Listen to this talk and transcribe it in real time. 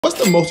What's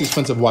the most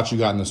expensive watch you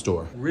got in the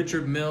store?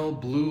 Richard Mille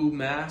blue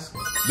mask.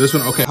 This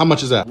one, okay. How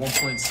much is that?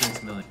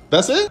 1.6 million.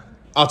 That's it?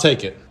 I'll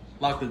take it.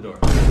 Lock the door.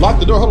 Lock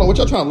the door? Hold on, what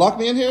y'all trying to lock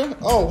me in here?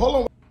 Oh, hold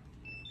on.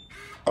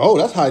 Oh,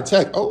 that's high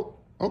tech. Oh,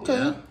 okay.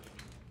 Yeah.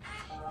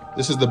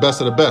 This is the best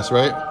of the best,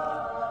 right?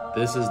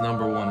 This is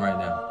number one right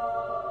now.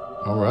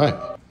 All right.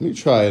 Let me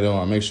try it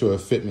on, make sure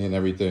it fit me and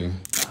everything.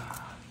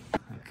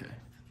 Okay.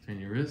 Turn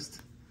your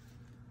wrist.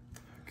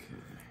 Okay.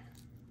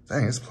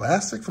 Dang, it's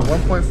plastic for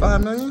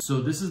 1.5 million?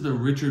 So this is the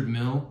Richard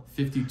Mille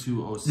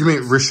 5206. You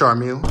mean Richard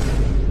Mille?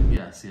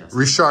 Yes, yes.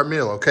 Richard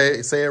Mille,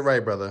 okay? Say it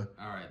right, brother.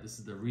 All right, this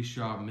is the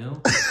Richard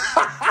Mille.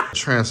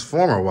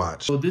 Transformer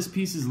watch. So this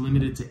piece is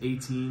limited to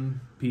 18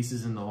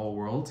 pieces in the whole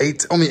world.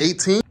 Only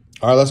 18?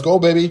 All right, let's go,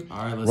 baby.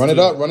 All right, let's run it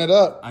up, run it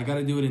up. I got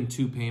to do it in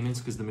 2 payments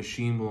because the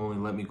machine will only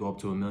let me go up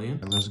to $1 million.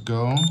 Let's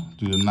go.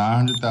 Do the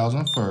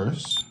 900,000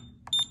 first.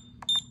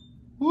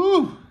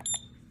 Woo.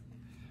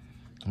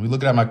 We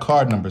looking at my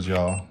card numbers,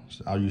 y'all.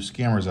 All you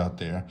scammers out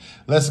there.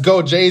 Let's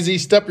go, Jay-Z.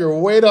 Step your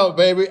weight up,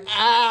 baby.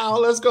 Ow,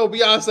 let's go.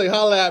 Beyonce,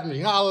 holla at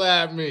me. Holla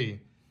at me.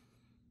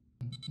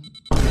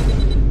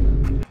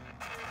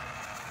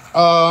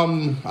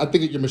 I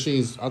think your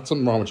machine's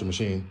something wrong with your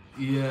machine.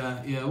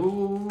 Yeah,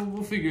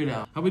 we'll figure it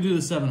out. How about we do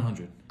the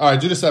 700? All right,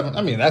 do the 7.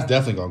 I mean, that's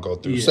definitely gonna go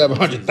through.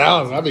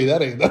 700,000. I mean,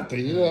 that ain't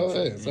nothing. You know what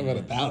I'm saying?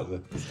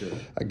 700,000.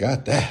 I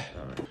got that.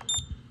 All right.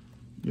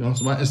 You know,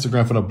 so my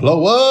Instagram for the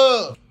blow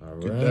up. All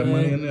right. Get that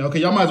money in there. Okay,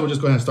 y'all might as well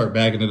just go ahead and start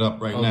bagging it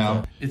up right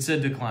now. It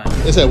said decline.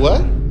 It said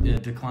what? Yeah,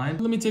 decline.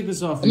 Let me take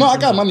this off. No, I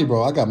got money,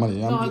 bro. I got money.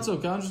 No, it's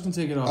okay. I'm just gonna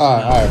take it off. All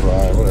right, bro.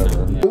 All right,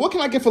 whatever. Yeah. What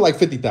can I get for like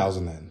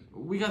 50,000 then?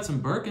 We got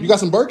some Birkins. You got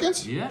some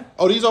Birkins? Yeah.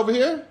 Oh, these over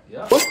here?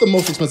 Yeah. What's the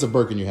most expensive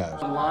Birkin you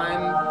have?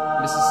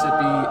 Lime,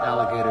 Mississippi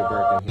alligator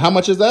Birkin. How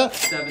much is that?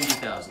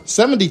 70,000.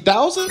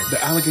 70,000?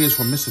 The alligators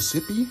from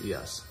Mississippi?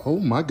 Yes. Oh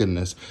my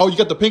goodness. Oh, you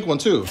got the pink one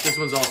too. This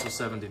one's also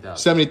 70,000.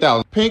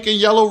 70,000. Pink and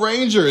yellow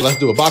Ranger. Let's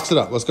do it. Box it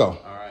up. Let's go. All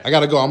right. I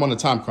gotta go. I'm on the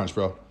time crunch,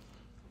 bro.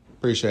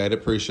 Appreciate it.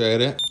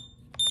 Appreciate it.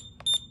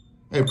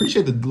 Hey,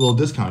 appreciate the little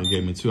discount you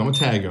gave me too. I'm gonna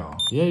tag y'all.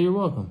 Yeah, you're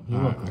welcome.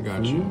 You're welcome. I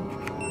got you.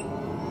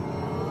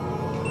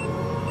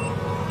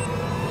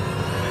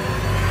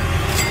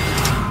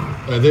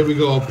 There we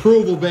go.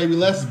 Approval, baby.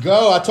 Let's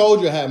go. I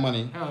told you I had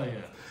money. Hell yeah.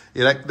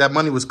 Yeah, that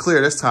money was clear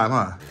this time,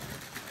 huh?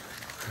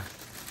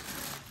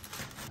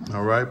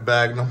 All right,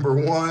 bag number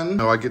 1.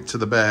 Now I get to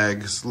the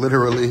bags,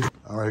 literally.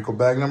 All right, go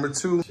bag number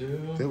 2.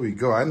 There we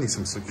go. I need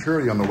some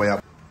security on the way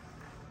up.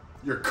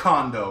 Your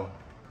condo.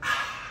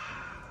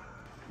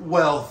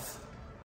 Wealth.